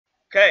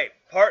Okay,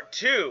 part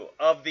 2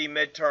 of the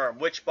midterm,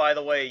 which, by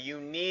the way, you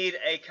need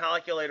a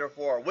calculator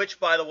for, which,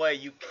 by the way,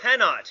 you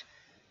cannot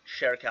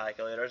share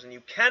calculators, and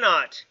you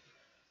cannot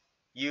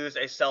use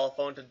a cell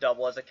phone to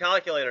double as a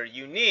calculator.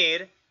 You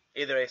need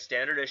either a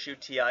standard issue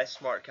TI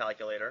Smart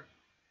Calculator,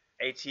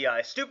 a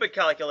TI Stupid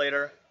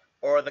Calculator,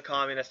 or the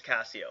communist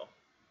Casio.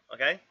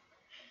 Okay?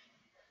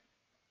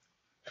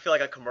 I feel like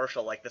a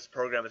commercial, like this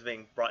program is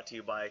being brought to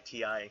you by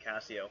TI and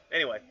Casio.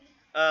 Anyway,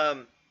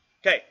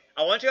 okay,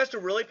 I want you guys to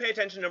really pay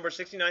attention to numbers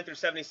 69 through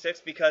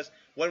 76 because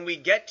when we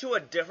get to a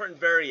different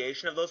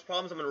variation of those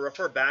problems, I'm going to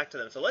refer back to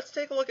them. So let's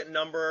take a look at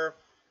number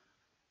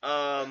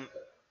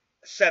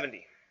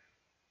 70.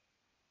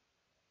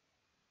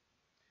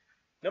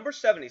 Number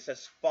 70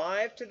 says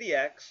 5 to the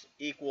x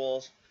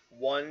equals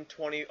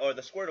 120, or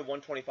the square root of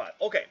 125.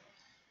 Okay,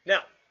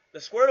 now,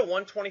 the square root of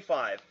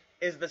 125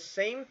 is the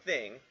same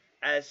thing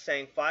as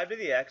saying 5 to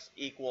the x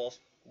equals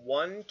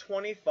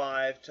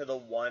 125 to the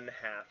 1/2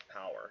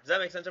 power. Does that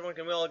make sense, everyone?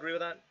 Can we all agree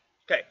with that?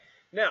 Okay,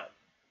 now,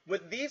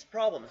 with these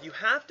problems, you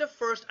have to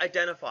first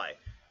identify,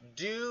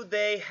 do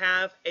they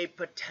have a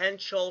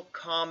potential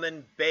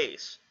common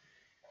base?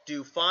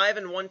 Do 5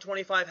 and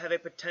 125 have a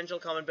potential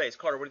common base?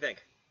 Carter, what do you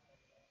think?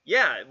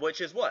 Yeah,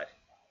 which is what?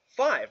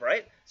 5,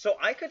 right? So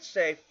I could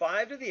say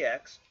 5 to the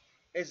x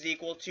is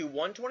equal to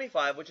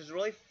 125, which is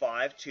really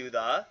 5 to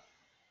the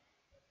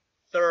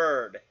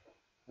 3rd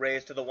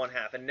raised to the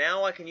 1/2. And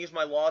now I can use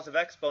my laws of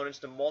exponents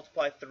to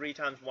multiply 3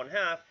 times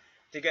 1/2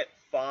 to get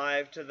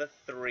 5 to the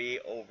 3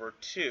 over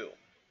 2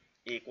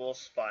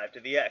 equals 5 to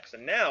the x.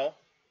 And now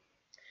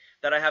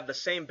that I have the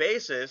same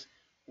bases,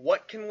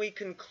 what can we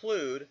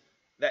conclude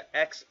that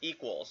x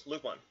equals?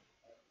 Luke 1.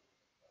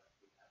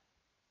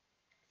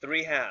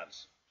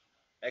 3/2.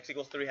 X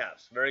equals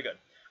 3/2. Very good.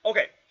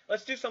 Okay,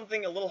 let's do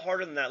something a little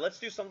harder than that. Let's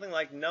do something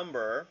like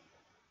number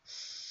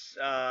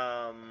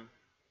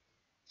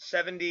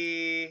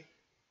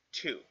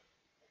 72.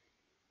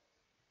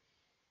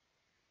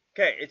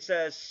 Okay,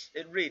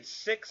 it reads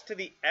 6 to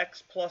the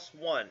x plus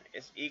 1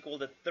 is equal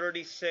to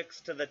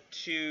 36 to the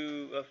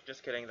 2, oh,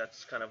 just kidding,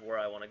 that's kind of where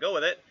I want to go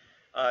with it,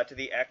 to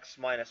the x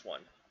minus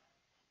 1.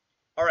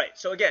 Alright,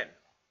 so again,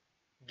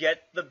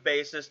 get the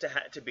bases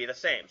to be the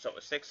same. So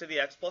 6 to the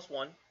x plus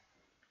 1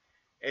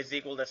 is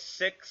equal to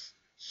 6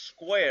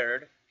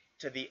 squared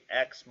to the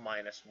x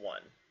minus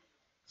 1.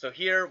 So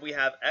here we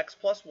have x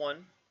plus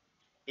 1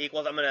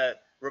 equals, I'm going to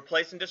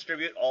replace and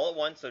distribute all at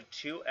once, so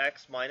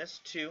 2x minus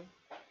 2.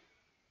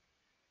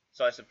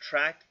 So I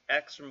subtract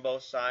x from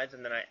both sides,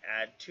 and then I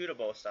add 2 to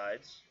both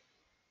sides.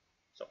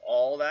 So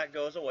all that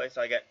goes away,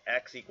 so I get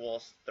x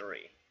equals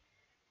 3.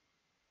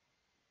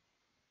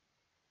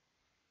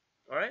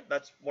 Alright,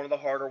 that's one of the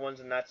harder ones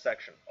in that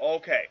section.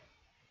 Okay.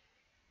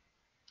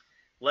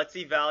 Let's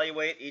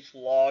evaluate each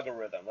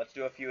logarithm. Let's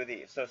do a few of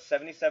these. So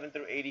 77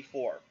 through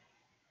 84.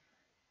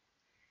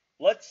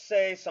 Let's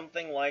say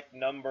something like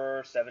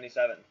number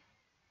 77.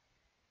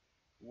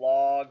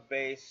 Log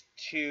base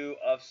 2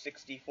 of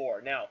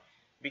 64. Now,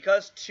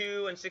 because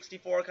 2 and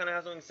 64 kind of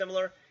have something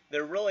similar,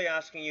 they're really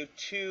asking you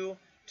 2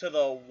 to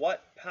the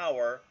what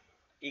power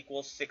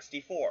equals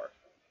 64.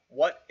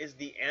 What is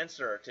the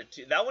answer to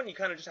 2? That one you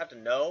kind of just have to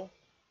know.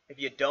 If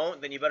you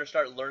don't, then you better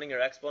start learning your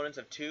exponents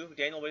of 2.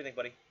 Daniel, what do you think,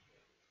 buddy?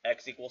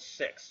 X equals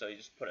 6. So you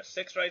just put a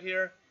 6 right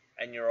here,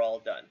 and you're all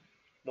done.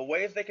 The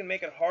ways they can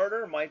make it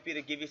harder might be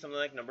to give you something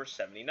like number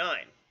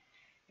 79.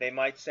 They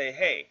might say,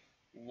 hey,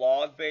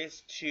 log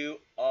base 2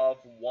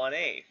 of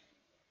 1/8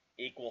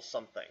 equals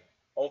something.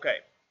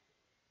 Okay.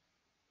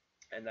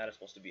 And that is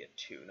supposed to be a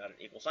 2, not an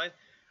equal sign.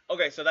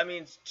 Okay, so that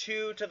means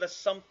 2 to the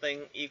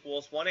something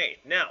equals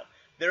 1/8. Now,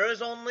 there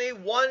is only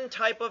one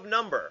type of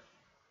number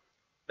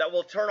that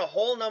will turn a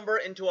whole number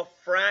into a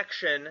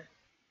fraction,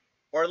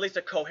 or at least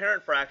a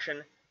coherent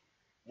fraction,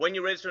 when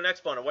you raise it to an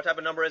exponent. What type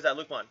of number is that,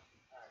 Lukeman?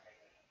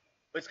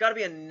 It's got to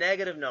be a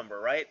negative number,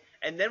 right?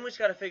 And then we just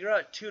got to figure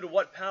out 2 to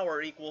what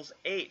power equals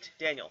 8.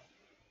 Daniel?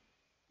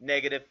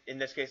 Negative, in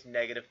this case,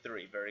 negative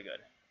 3. Very good.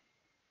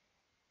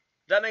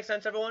 Does that make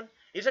sense, everyone?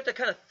 You just have to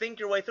kind of think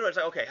your way through it. It's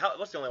like, okay,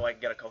 what's the only way I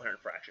can get a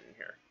coherent fraction in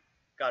here?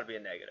 Got to be a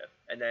negative.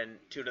 And then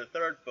 2 to the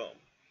 3rd,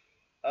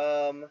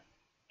 boom.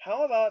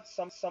 How about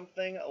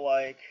something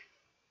like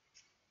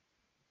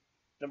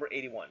number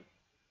 81?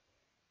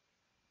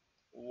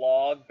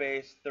 Log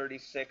base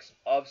 36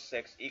 of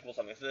 6 equals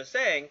something. So they're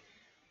saying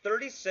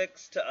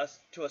 36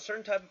 to a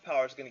certain type of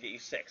power is going to get you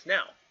 6.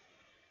 Now,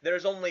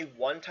 there's only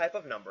one type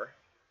of number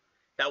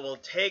that will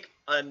take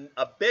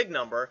a big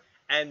number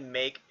and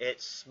make it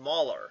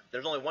smaller.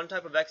 There's only one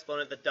type of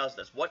exponent that does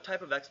this. What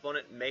type of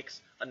exponent makes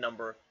a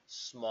number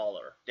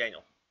smaller?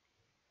 Daniel?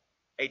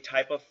 A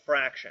type of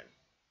fraction.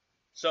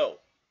 So,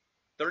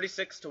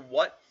 36 to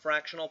what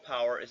fractional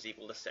power is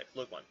equal to 6?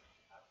 Luke 1.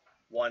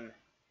 1/2.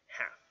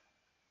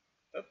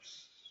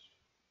 Oops.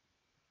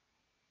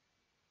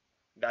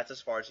 That's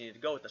as far as you need to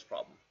go with this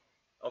problem.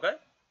 Okay?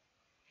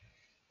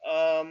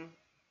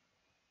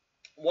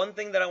 One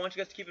thing that I want you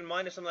guys to keep in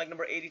mind is something like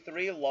number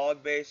 83,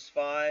 log base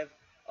 5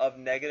 of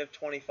negative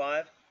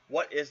 25.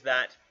 What is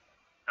that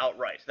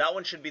outright? That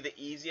one should be the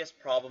easiest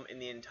problem in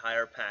the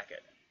entire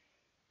packet.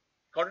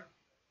 Carter?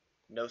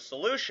 No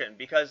solution,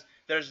 because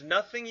there's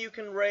nothing you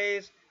can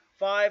raise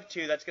 5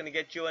 to that's going to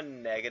get you a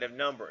negative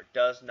number. It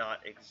does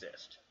not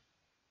exist.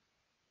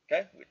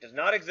 Okay? It does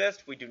not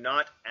exist. We do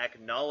not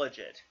acknowledge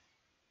it.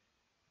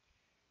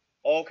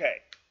 Okay.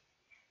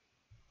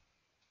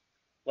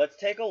 Let's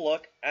take a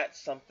look at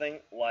something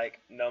like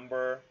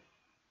number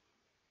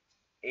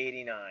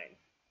 89.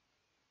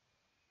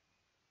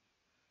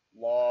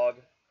 Log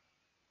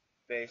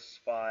base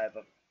 5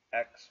 of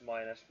x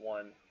minus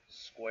 1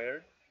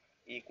 squared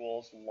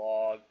equals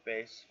log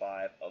base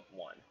 5 of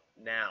 1.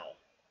 Now,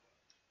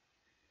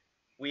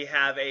 we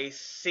have a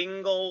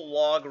single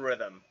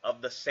logarithm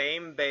of the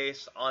same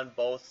base on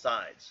both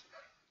sides.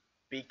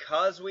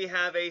 Because we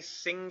have a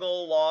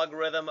single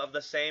logarithm of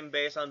the same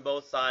base on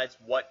both sides,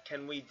 what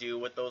can we do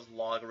with those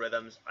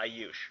logarithms,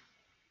 Ayush?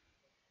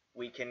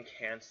 We can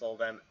cancel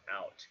them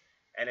out.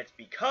 And it's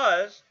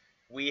because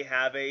we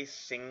have a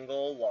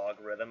single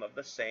logarithm of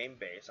the same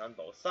base on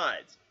both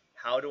sides.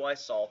 How do I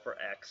solve for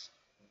x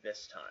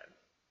this time?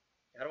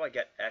 How do I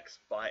get x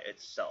by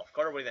itself?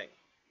 Carter, what do you think?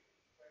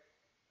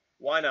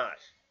 Why not?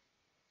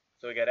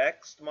 So we get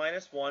x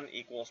minus 1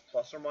 equals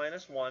plus or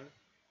minus 1,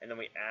 and then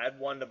we add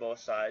 1 to both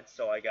sides.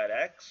 So I got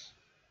x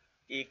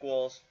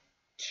equals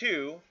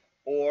 2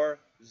 or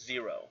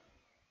 0.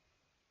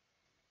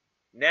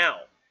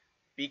 Now,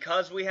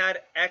 because we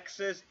had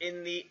x's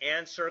in the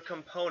answer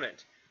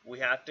component, we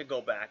have to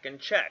go back and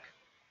check.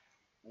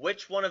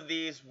 Which one of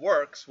these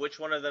works, which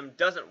one of them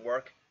doesn't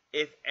work,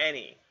 if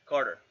any?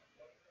 Carter?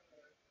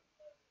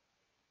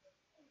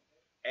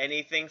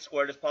 Anything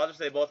squared is positive,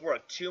 so they both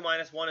work. 2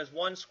 minus 1 is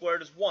 1,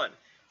 squared is 1.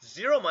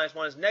 0 minus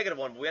 1 is negative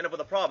 1, but we end up with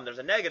a problem. There's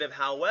a negative,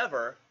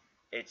 however,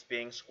 it's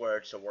being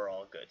squared, so we're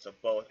all good. So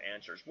both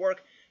answers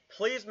work.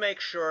 Please make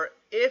sure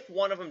if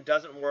one of them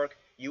doesn't work,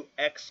 you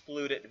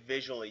exclude it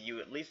visually. You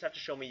at least have to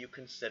show me you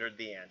considered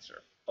the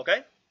answer.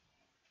 Okay?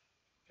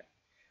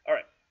 All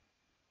right.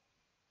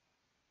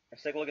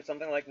 Let's take a look at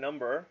something like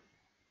number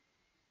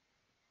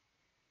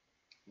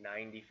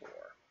 94.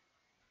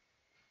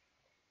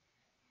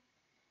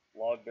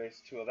 Log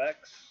base 2 of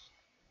x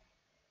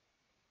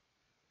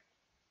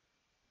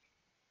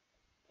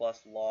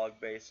plus log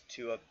base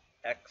 2 of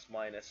x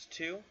minus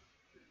 2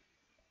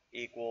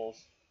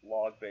 equals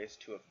log base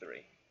 2 of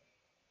 3.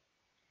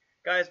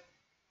 Guys,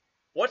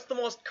 what's the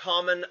most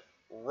common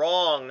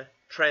wrong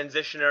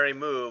transitionary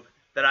move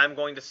that I'm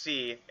going to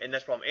see in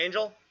this problem?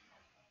 Angel?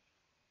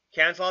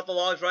 Cancel out the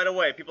logs right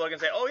away. People are going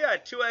to say, oh yeah,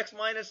 2x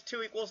minus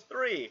 2 equals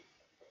 3.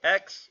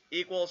 X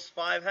equals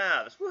 5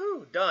 halves.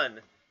 Woohoo,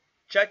 done.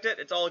 Checked it,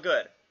 it's all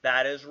good.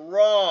 That is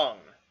wrong.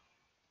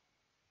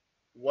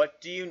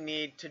 What do you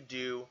need to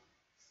do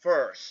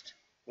first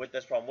with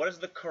this problem? What is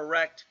the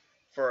correct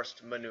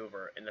first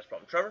maneuver in this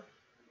problem? Trevor?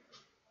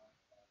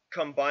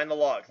 Combine the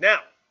logs.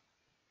 Now,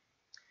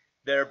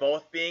 they're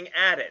both being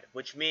added,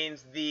 which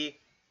means the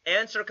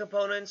answer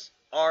components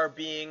are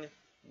being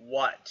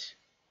what?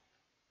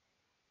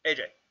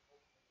 AJ?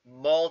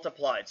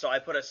 Multiplied. So I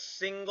put a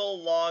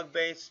single log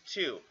base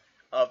 2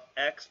 of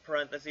x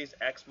parentheses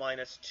x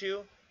minus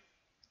 2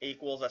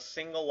 equals a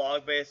single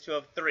log base 2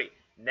 of 3.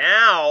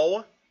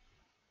 Now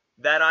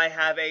that I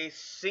have a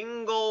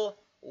single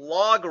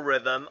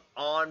logarithm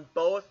on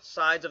both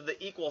sides of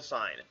the equal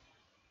sign,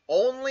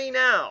 only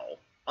now,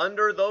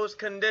 under those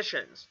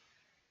conditions,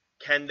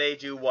 can they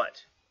do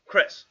what?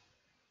 Chris?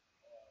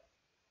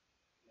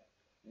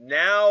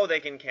 Now they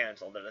can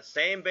cancel. They're the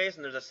same base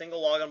and there's a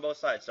single log on both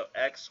sides. So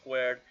x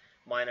squared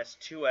minus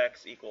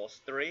 2x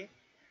equals 3.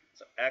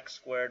 So x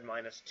squared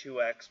minus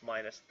 2x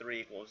minus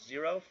 3 equals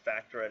 0.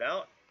 Factor it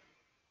out.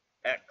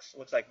 X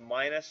looks like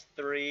minus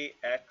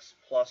 3x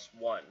plus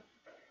 1.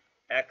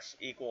 X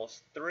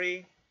equals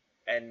 3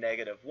 and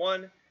negative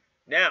 1.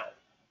 Now,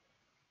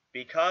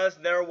 because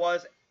there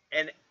was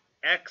an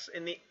x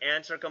in the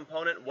answer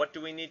component, what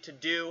do we need to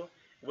do?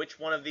 Which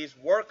one of these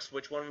works?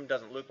 Which one of them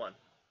doesn't? Luke 1.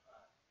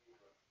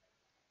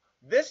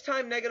 This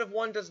time negative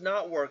 1 does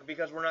not work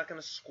because we're not going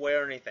to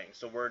square anything,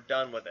 so we're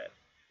done with it.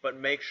 But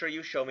make sure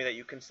you show me that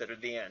you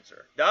considered the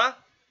answer. Da?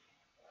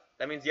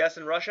 That means yes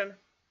in Russian?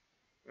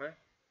 Okay.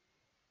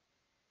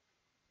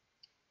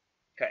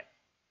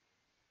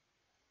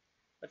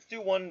 Let's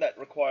do one that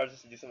requires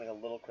us to do something a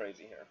little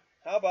crazy here.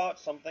 How about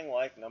something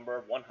like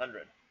number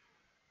 100?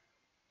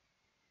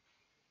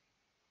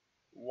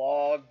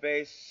 Log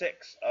base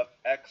 6 of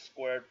x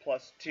squared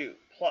plus 2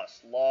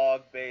 plus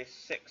log base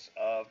 6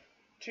 of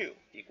 2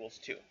 equals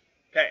 2.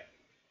 Okay.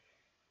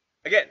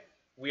 Again,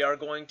 we are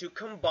going to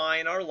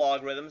combine our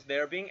logarithms.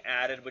 They're being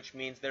added, which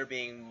means they're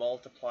being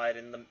multiplied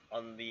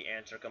on the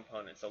answer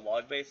component. So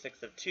log base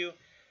 6 of 2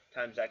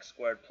 times x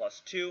squared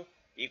plus 2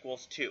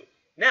 equals 2.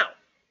 Now,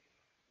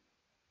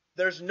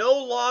 there's no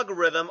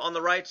logarithm on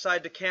the right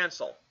side to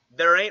cancel.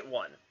 There ain't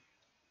one.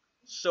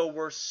 So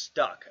we're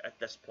stuck at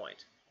this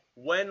point.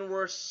 When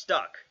we're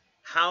stuck,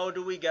 how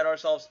do we get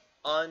ourselves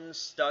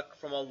unstuck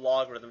from a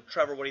logarithm?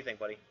 Trevor, what do you think,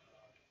 buddy?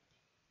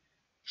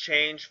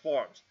 Change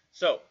forms.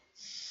 So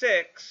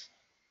 6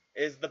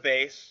 is the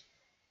base,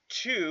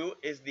 2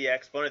 is the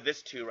exponent,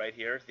 this 2 right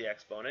here is the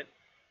exponent,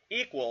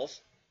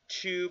 equals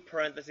 2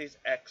 parentheses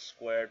x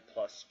squared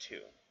plus 2.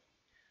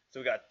 So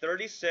we got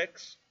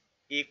 36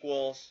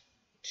 equals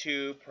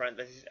 2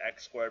 parentheses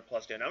x squared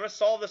plus 2. Now I'm going to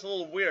solve this a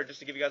little weird just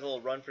to give you guys a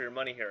little run for your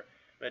money here.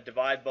 I'm going to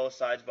divide both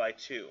sides by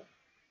 2.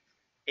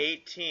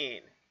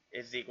 18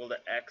 is equal to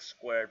x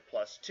squared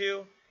plus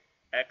 2.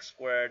 X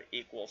squared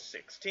equals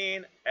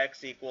 16.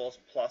 X equals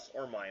plus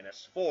or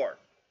minus 4.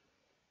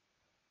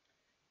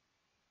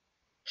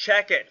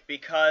 Check it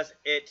because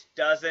it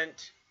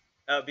doesn't,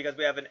 because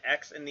we have an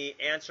x in the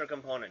answer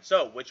component.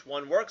 So which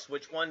one works,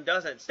 which one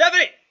doesn't?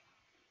 Stephanie!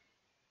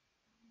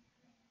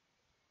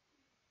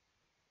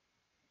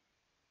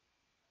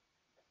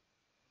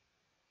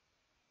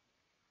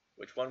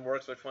 Which one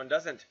works, which one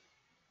doesn't?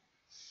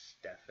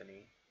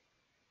 Stephanie.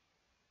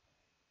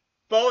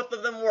 Both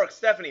of them work.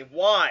 Stephanie,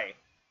 why?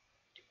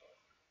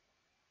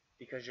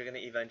 Because you're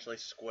going to eventually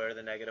square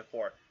the negative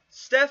 4.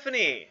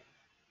 Stephanie!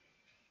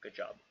 Good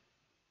job.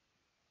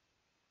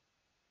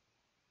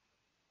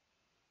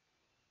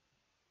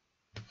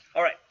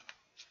 All right.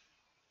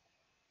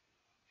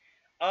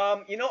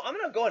 You know, I'm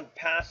going to go and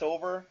pass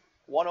over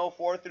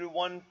 104 through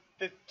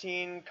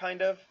 115,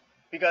 kind of,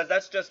 because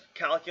that's just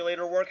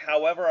calculator work.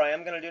 However, I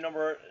am going to do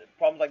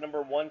problems like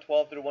number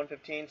 112 through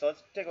 115. So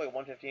let's take a look at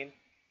 115.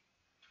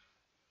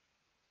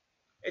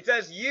 It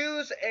says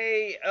use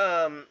a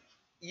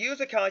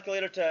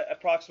calculator to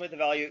approximate the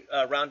value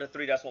round to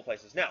 3 decimal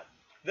places. Now,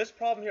 this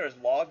problem here is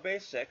log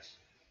base 6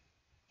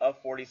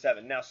 of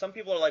 47. Now, some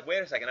people are like,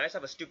 wait a second, I just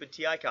have a stupid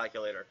TI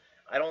calculator.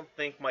 I don't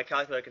think my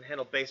calculator can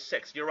handle base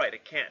 6. You're right,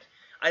 it can't.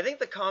 I think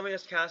the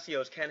communist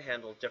Casios can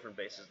handle different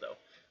bases, though.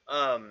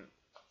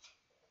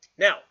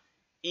 Now,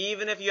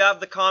 even if you have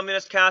the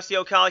communist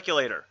Casio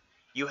calculator,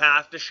 you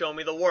have to show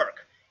me the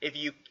work. If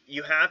you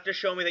have to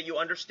show me that you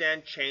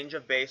understand change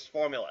of base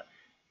formula.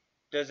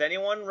 Does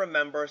anyone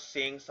remember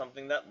seeing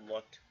something that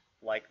looked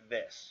like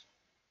this?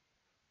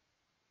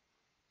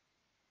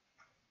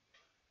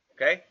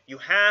 Okay, you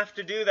have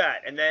to do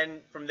that, and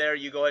then from there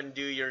you go ahead and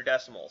do your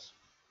decimals.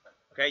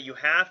 Okay, you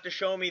have to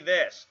show me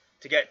this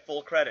to get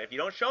full credit. If you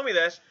don't show me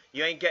this,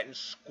 you ain't getting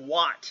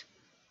squat.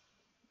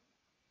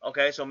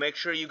 Okay, so make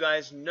sure you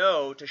guys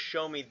know to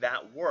show me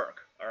that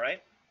work. All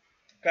right?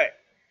 Okay.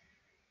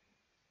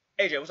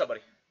 AJ, what's up,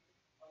 buddy?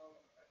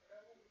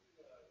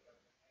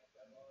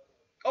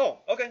 Oh,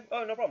 okay.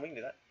 Oh, no problem. We can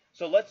do that.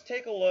 So let's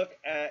take a look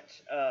at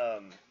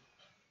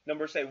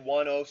number, say,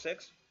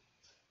 106.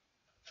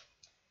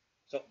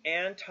 So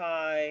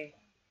anti-log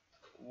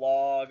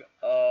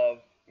of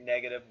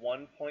negative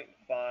 1.543.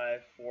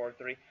 All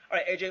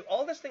right, AJ,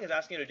 all this thing is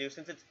asking you to do,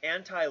 since it's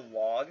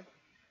anti-log,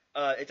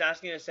 it's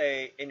asking you to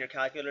say, in your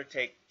calculator,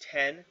 take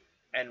 10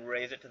 and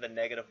raise it to the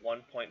negative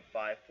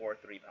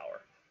 1.543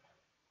 power.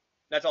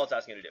 That's all it's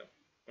asking you to do.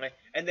 Okay?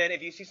 And then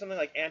if you see something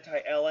like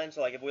anti-ln,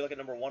 so like if we look at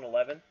number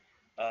 111,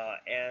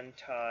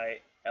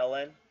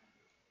 anti-ln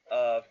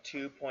of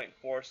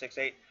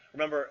 2.468.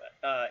 Remember,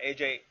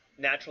 AJ,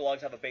 natural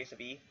logs have a base of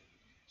e.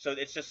 So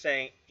it's just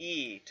saying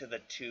e to the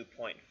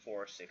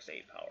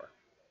 2.468 power.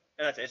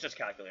 And that's it. It's just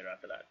calculator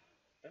after that.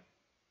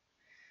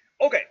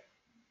 Okay.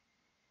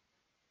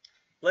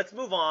 Let's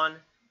move on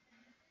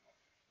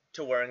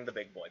to wearing the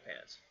big boy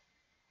pants.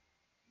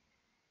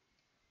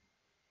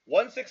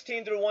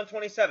 116 through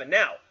 127.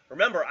 Now,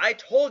 remember, I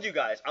told you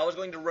guys I was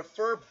going to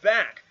refer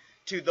back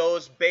to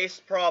those base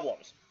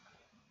problems.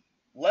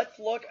 Let's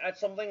look at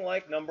something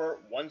like number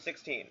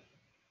 116.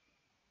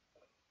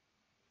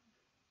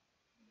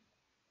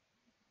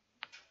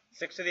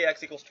 6 to the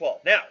x equals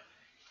 12. Now,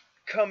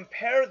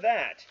 compare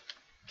that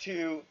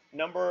to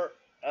number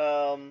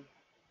 70.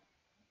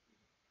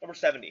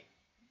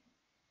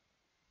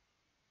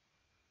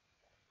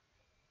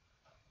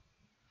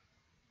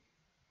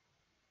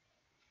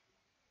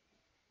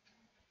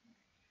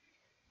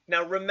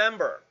 Now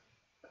remember,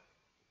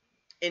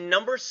 in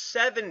number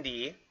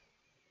 70,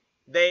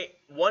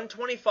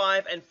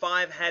 125 and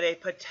 5 had a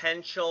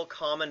potential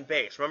common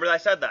base. Remember I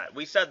said that?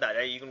 We said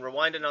that. You can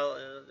rewind it and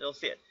you'll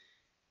see it.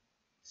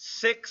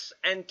 6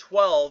 and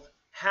 12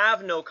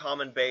 have no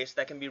common base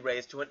that can be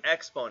raised to an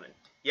exponent.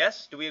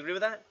 Yes? Do we agree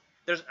with that?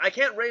 I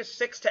can't raise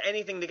 6 to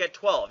anything to get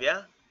 12,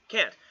 yeah?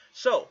 Can't.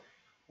 So,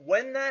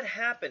 when that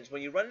happens,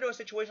 when you run into a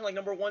situation like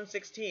number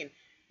 116,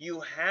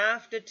 you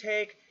have to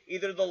take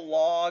either the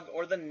log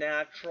or the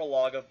natural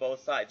log of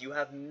both sides. You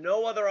have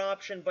no other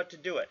option but to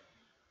do it.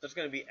 So it's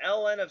going to be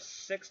ln of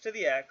 6 to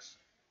the x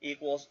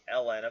equals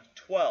ln of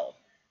 12.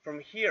 From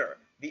here,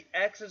 the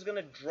x is going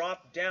to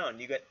drop down.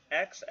 You get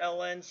x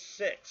ln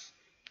 6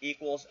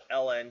 equals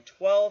ln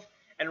 12.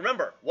 And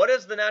remember, what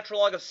is the natural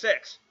log of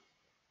 6?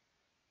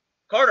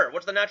 Carter,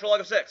 what's the natural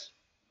log of 6?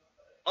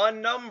 A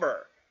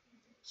number.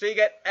 So you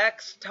get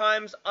x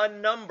times a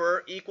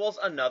number equals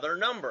another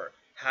number.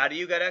 How do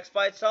you get x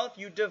by itself?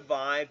 You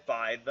divide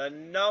by the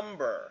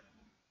number.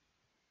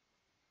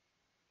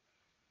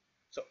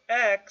 So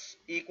x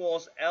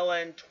equals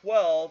ln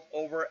 12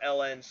 over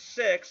ln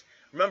 6.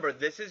 Remember,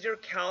 this is your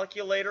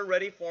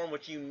calculator-ready form,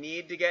 which you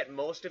need to get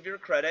most of your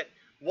credit.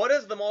 What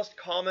is the most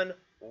common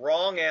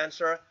wrong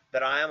answer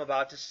that I am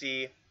about to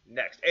see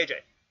next? AJ.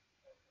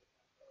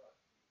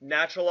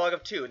 natural log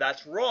of 2.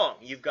 That's wrong.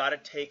 You've got to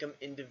take them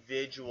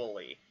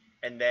individually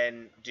and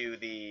then do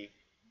the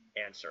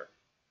answer.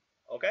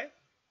 Okay?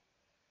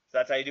 So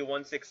that's how you do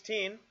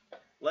 116.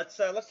 Let's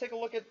take a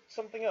look at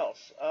something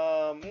else.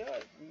 Move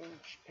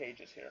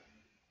pages here.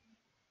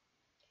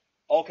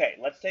 Okay,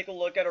 let's take a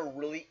look at a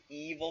really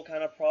evil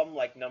kind of problem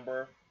like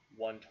number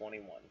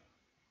 121.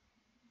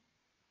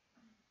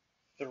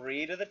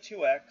 3 to the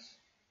 2x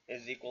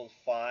is equal to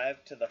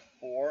 5 to the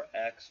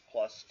 4x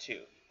plus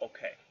 2.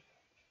 Okay.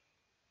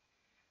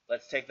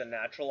 Let's take the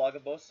natural log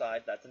of both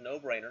sides. That's a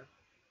no-brainer.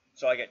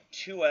 So I get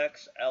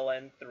 2x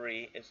ln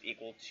 3 is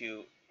equal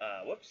to,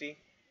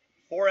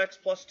 4x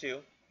plus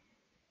 2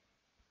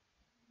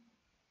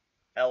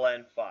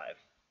 ln 5.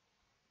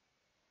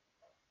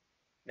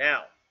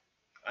 Now,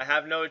 I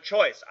have no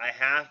choice. I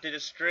have to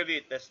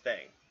distribute this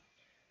thing.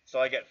 So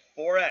I get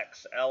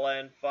 4x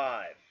ln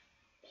 5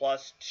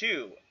 plus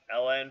 2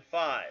 ln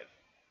 5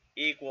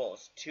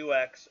 equals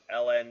 2x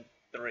ln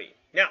 3.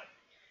 Now,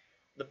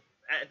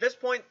 at this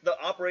point, the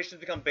operations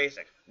become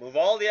basic. Move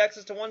all the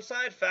x's to one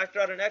side,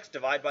 factor out an x,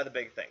 divide by the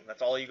big thing.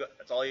 That's all you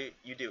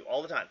do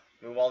all the time.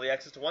 Move all the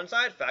x's to one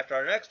side, factor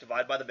out an x,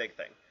 divide by the big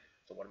thing.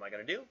 So what am I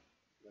going to do?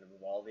 I'm going to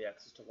move all the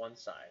x's to one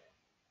side.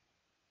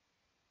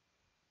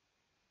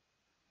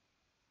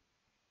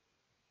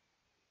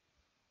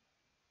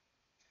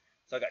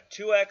 So I got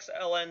 2x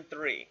ln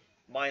 3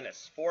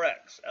 minus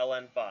 4x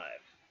ln 5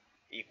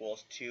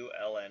 equals 2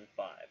 ln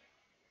 5.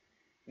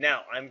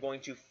 Now, I'm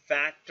going to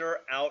factor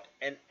out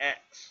an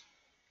x.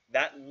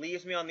 That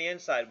leaves me on the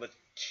inside with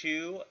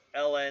 2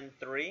 ln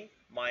 3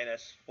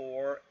 minus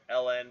 4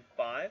 ln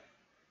 5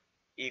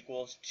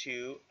 equals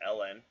 2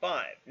 ln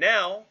 5.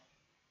 Now,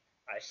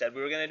 I said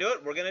we were going to do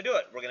it. We're going to do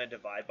it. We're going to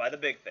divide by the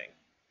big thing.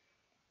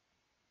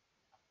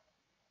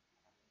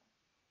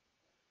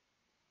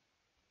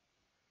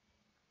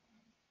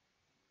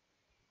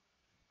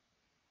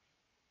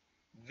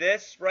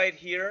 This right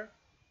here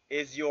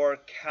is your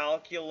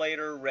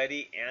calculator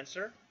ready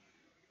answer.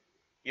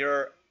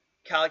 Your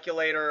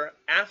calculator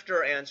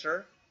after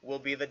answer will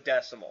be the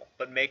decimal,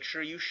 but make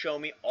sure you show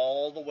me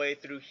all the way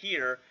through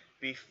here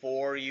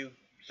before you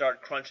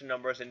start crunching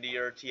numbers into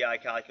your TI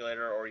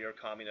calculator or your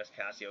communist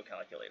Casio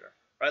calculator.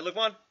 Right, Luke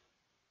One? All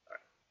right.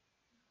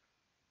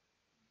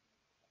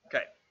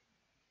 Okay.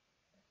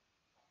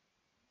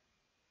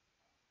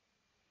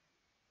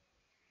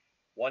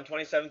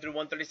 127 through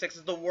 136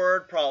 is the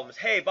word problems.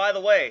 Hey, by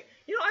the way,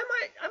 I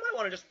might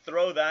want to just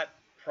throw that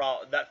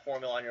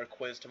formula on your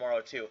quiz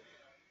tomorrow too.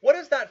 What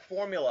is that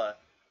formula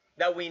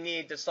that we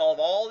need to solve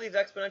all these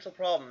exponential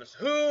problems?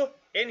 Who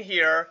in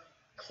here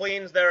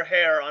cleans their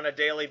hair on a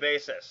daily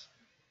basis?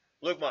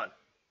 Lukman.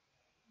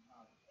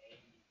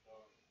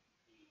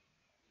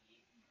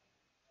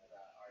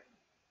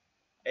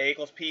 A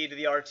equals P to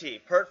the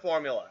RT. PERT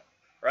formula,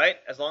 right?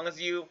 As long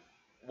as you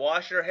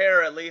wash your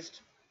hair at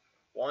least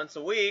once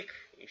a week,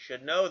 you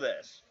should know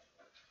this.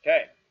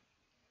 Okay.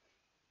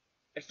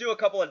 Let's do a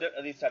couple of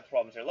these types of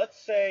problems here. Let's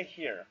say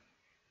here,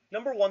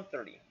 number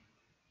 130.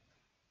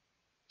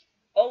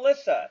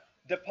 Alyssa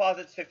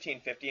deposits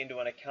 $15.50 into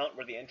an account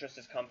where the interest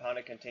is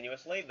compounded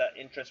continuously. The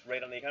interest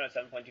rate on the account is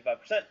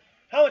 7.25%.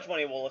 How much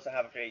money will Alyssa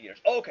have after 8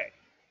 years? Okay.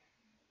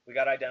 We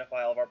got to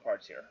identify all of our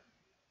parts here.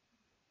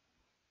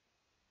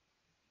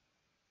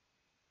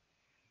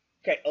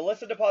 Okay,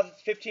 Alyssa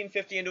deposits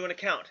 $15.50 into an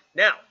account.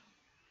 Now,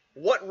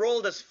 what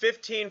role does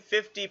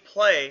 $15.50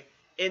 play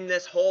in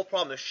this whole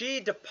problem? If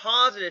she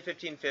deposited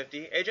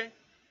 $15.50, AJ?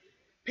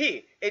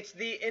 P, it's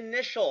the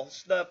initial,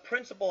 the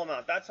principal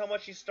amount. That's how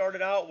much she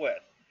started out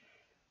with.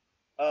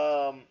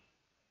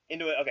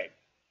 Into it. Okay.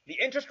 The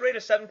interest rate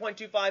is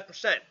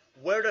 7.25%.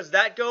 Where does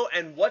that go,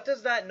 and what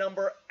does that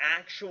number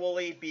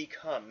actually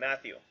become?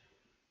 Matthew?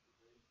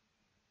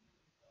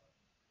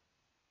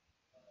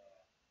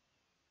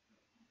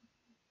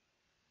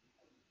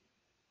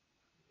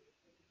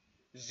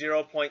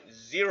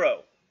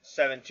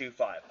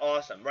 $0.0725.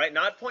 Awesome, right?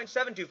 Not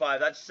 0.725.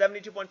 That's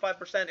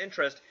 72.5%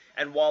 interest,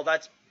 and while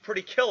that's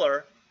pretty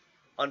killer,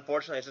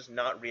 unfortunately, it's just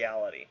not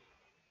reality.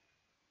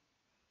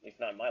 At least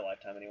not in my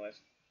lifetime,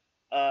 anyways.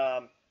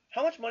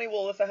 How much money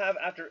will Alyssa have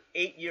after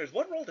 8 years?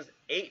 What role does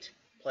 8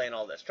 play in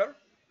all this? Trevor?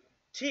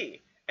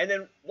 T. And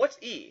then what's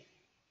E?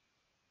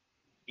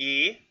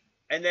 E.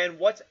 And then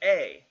what's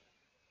A?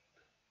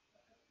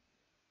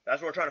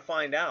 That's what we're trying to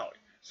find out.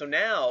 So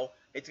now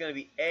it's going to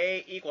be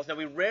A equals. Now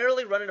we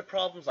rarely run into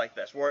problems like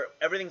this where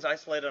everything's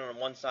isolated on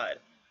one side.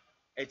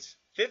 It's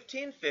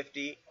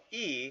 1550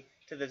 E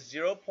to the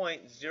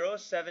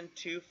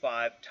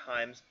 0.0725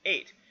 times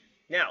 8.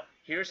 Now,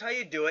 here's how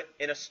you do it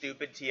in a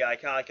stupid TI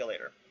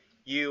calculator.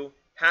 You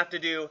have to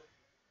do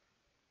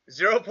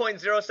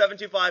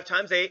 0.0725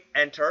 times 8,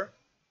 enter.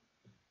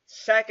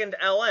 Second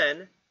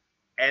ln,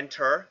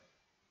 enter.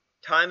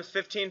 Times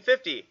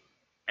 1550,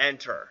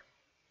 enter.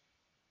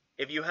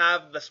 If you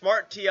have the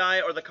Smart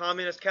TI or the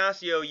Communist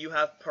Casio, you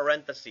have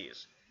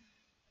parentheses.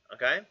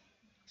 Okay?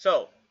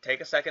 So,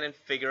 take a second and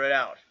figure it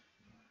out.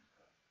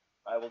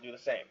 I will do the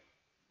same.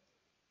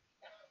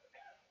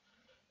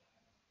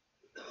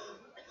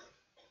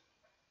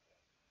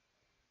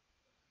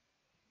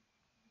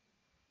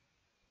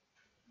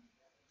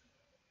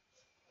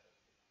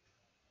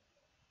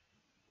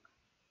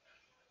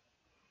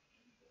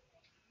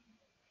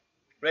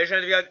 Raise your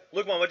hand if you got,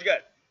 Luke 1, what'd you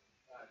get?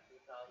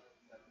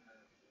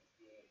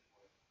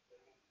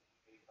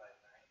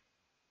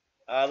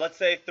 2,768.85. Let's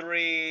say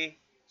 3,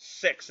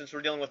 6, since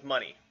we're dealing with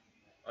money.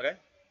 Okay?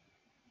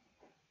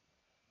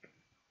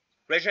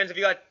 Raise your hands if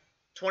you got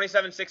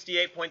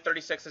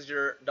 2768.36 as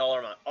your dollar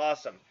amount.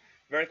 Awesome.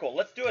 Very cool.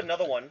 Let's do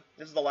another one.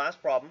 This is the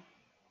last problem.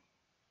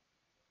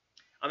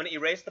 I'm going to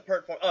erase the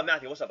PERT form. Oh,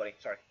 Matthew, what's up, buddy?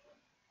 Sorry.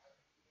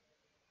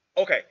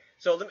 Okay,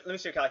 so let me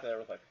see your calculator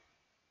real quick.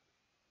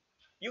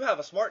 You have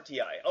a Smart TI.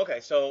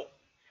 Okay, so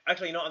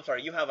actually, no, I'm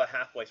sorry. You have a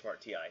halfway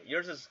Smart TI.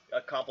 Yours is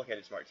a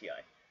complicated Smart TI.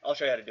 I'll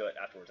show you how to do it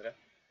afterwards, okay?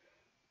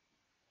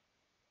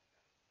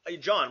 Hey,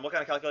 John, what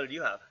kind of calculator do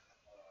you have?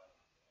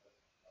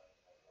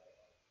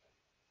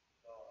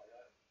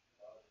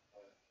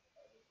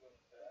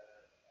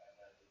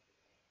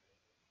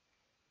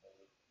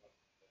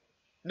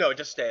 No,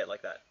 just stay it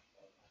like that.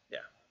 Yeah.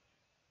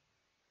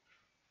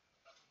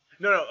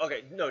 No,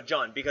 okay, no,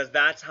 John, because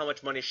that's how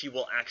much money she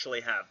will actually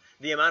have.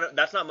 The amount of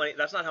that's not money.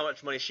 That's not how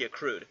much money she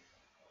accrued.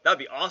 That would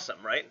be awesome,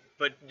 right?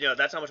 But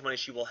that's how much money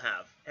she will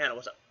have. Hannah,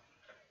 what's up?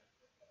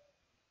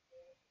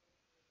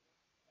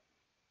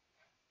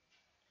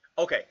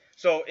 Okay,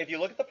 so if you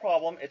look at the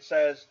problem, it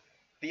says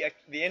the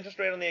interest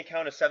rate on the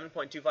account is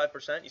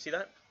 7.25%. You see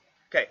that?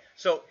 Okay,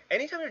 so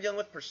anytime you're dealing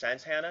with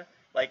percents, Hannah,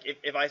 like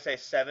if I say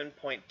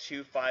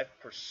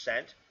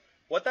 7.25%,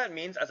 what that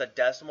means as a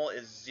decimal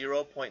is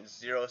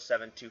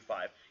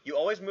 0.0725. You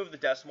always move the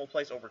decimal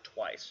place over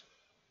twice.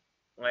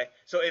 Right?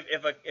 So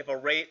if a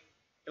rate,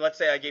 let's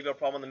say I gave you a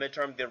problem on the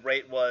midterm, the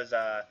rate was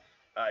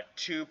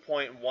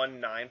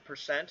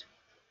 2.19%,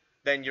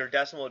 then your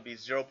decimal would be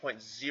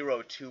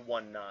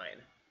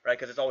 0.0219, right?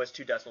 Because it's always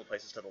two decimal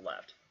places to the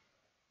left.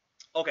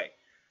 Okay,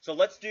 so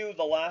let's do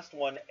the last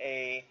one,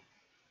 a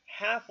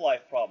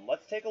half-life problem.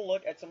 Let's take a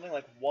look at something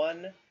like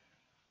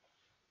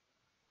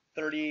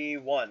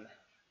 131.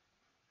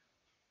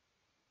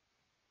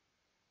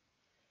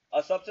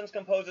 A substance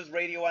composes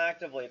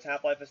radioactively. Its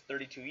half-life is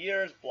 32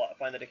 years. Blah,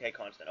 find the decay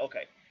constant.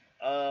 Okay.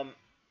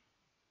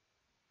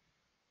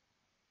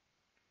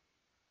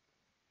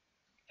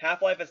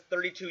 Half-life is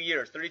 32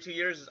 years. 32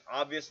 years is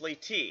obviously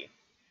T.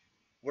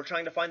 We're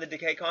trying to find the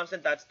decay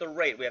constant. That's the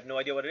rate. We have no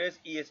idea what it is.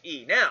 E is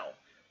E. Now,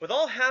 with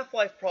all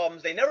half-life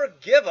problems, they never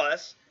give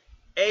us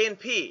A and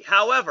P.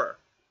 However,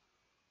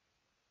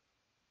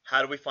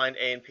 how do we find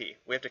A and P?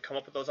 We have to come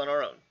up with those on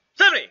our own.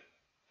 70!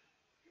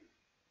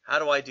 How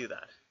do I do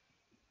that?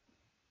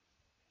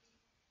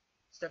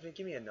 Stephanie,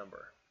 give me a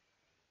number.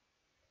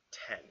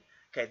 10.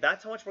 Okay,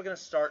 that's how much we're going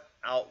to start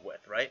out with,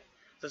 right?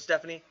 So,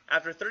 Stephanie,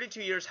 after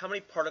 32 years, how many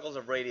particles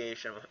of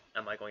radiation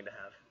am I going to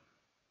have?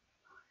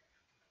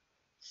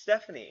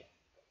 Stephanie.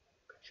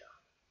 Good job.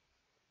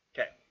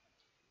 Okay,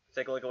 let's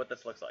take a look at what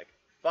this looks like.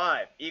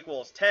 5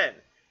 equals 10.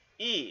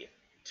 E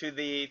to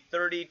the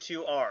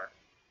 32R.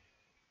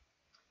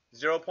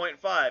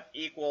 0.5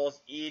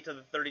 equals E to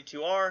the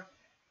 32R.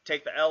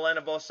 Take the ln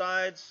of both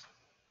sides.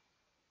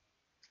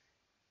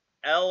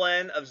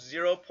 ln of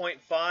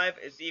 0.5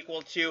 is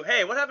equal to,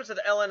 hey, what happens to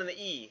the ln and the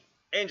E?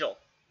 Angel,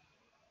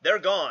 they're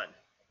gone.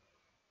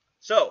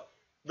 So,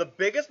 the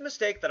biggest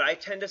mistake that I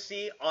tend to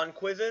see on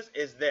quizzes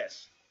is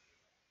this.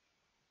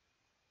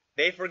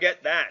 They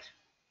forget that.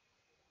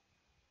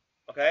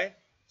 Okay?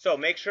 So,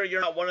 make sure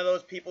you're not one of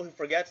those people who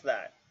forgets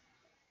that.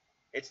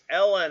 It's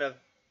ln of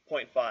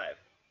 0.5.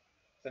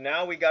 So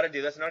now we got to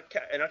do this in our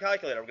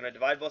calculator. We're going to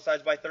divide both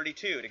sides by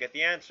 32 to get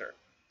the answer.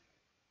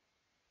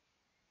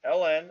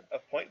 ln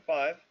of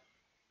 0.5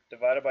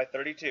 divided by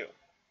 32.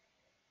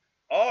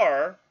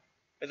 R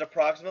is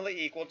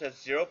approximately equal to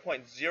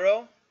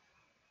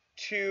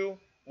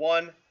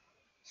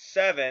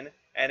 0.0217,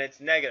 and it's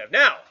negative.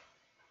 Now,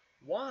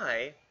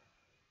 why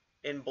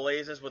in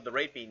blazes would the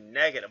rate be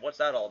negative? What's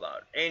that all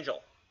about?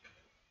 Angel.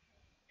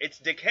 It's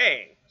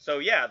decaying. So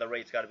yeah, the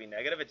rate's got to be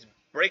negative. It's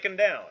breaking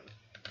down.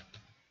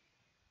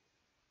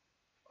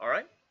 All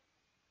right?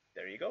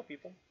 There you go,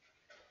 people.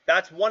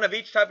 That's one of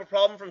each type of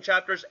problem from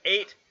chapters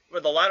 8, or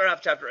the latter half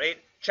of chapter 8,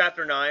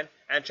 chapter 9,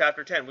 and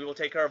chapter 10. We will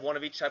take care of one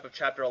of each type of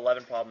chapter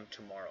 11 problem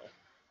tomorrow.